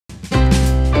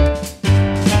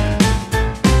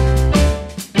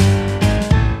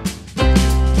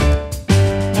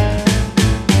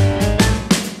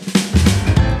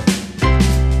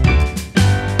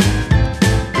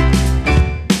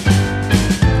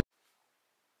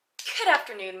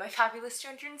afternoon, my fabulous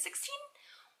 216.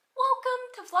 Welcome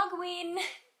to Vlogoween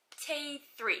Day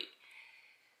 3.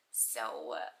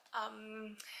 So,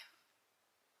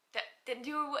 didn't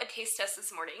do a taste test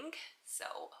this morning, so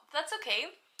that's okay.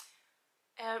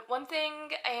 And one thing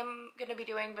I am going to be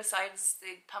doing besides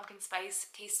the pumpkin spice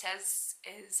taste tests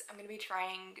is I'm going to be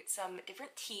trying some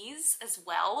different teas as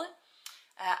well.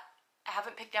 I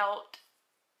haven't picked out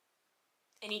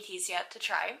any teas yet to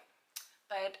try,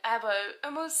 but I have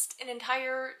almost an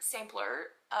entire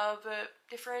sampler of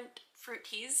different fruit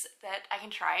teas that I can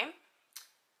try.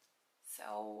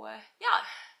 So yeah,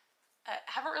 I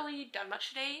haven't really done much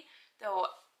today, though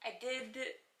I did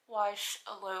wash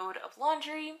a load of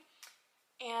laundry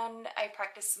and I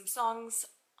practiced some songs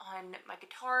on my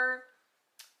guitar.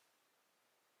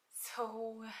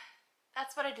 So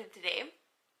that's what I did today.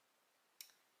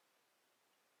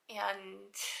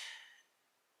 And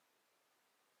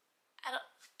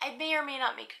I may or may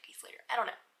not make cookies later. I don't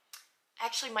know. I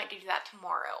actually might do that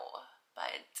tomorrow,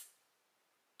 but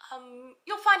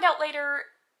you'll find out later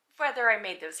whether I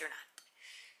made those or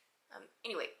not.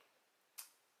 Anyway,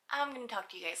 I'm gonna talk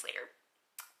to you guys later.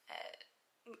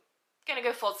 I'm gonna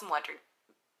go fold some laundry.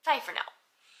 Bye for now.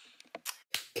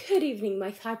 Good evening,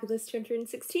 my fabulous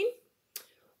 216.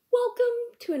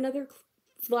 Welcome to another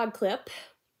vlog clip.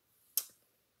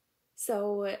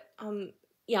 So,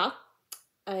 yeah.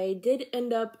 I did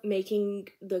end up making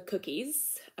the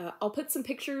cookies. I'll put some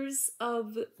pictures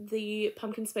of the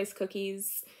pumpkin spice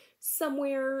cookies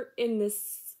somewhere in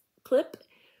this clip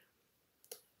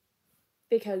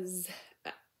because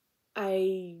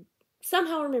I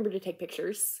somehow remembered to take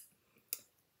pictures.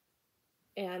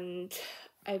 And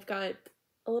I've got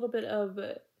a little bit of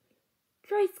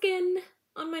dry skin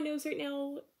on my nose right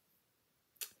now,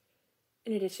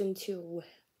 in addition to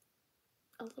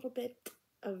a little bit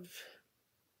of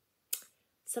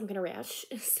some kind of rash.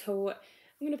 So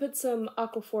I'm gonna put some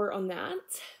Aquaphor on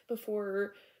that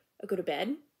before I go to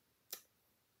bed.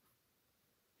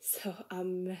 So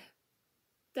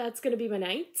that's gonna be my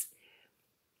night.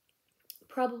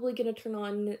 Probably gonna turn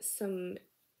on some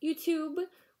YouTube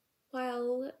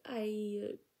while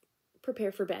I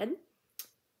prepare for bed.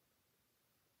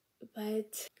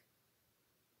 But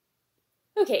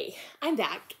okay, I'm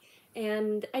back,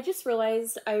 and I just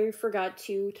realized I forgot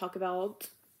to talk about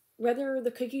whether the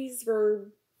cookies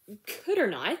were good or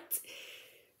not.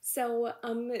 So,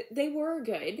 they were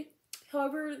good.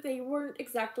 However, they weren't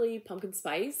exactly pumpkin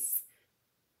spice,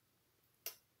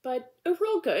 but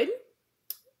overall good.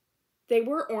 They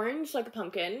were orange like a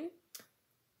pumpkin,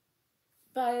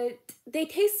 but they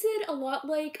tasted a lot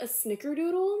like a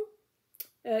snickerdoodle.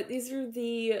 These are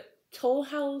the Toll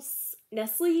House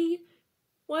Nestle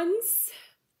ones.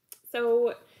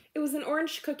 So it was an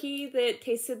orange cookie that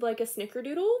tasted like a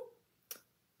snickerdoodle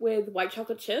with white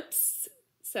chocolate chips,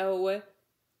 so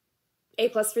A+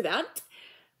 for that.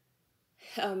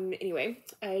 Anyway,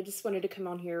 I just wanted to come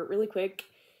on here really quick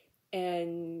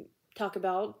and talk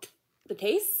about the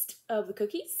taste of the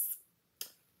cookies.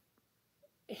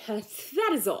 That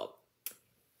is all.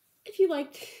 If you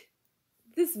liked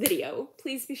this video,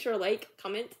 please be sure to like,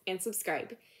 comment, and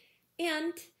subscribe.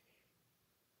 And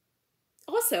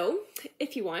also,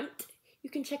 if you want, you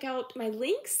can check out my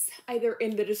links either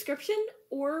in the description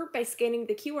or by scanning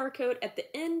the QR code at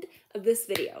the end of this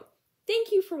video.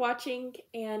 Thank you for watching,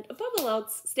 and above all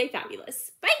else, stay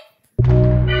fabulous. Bye!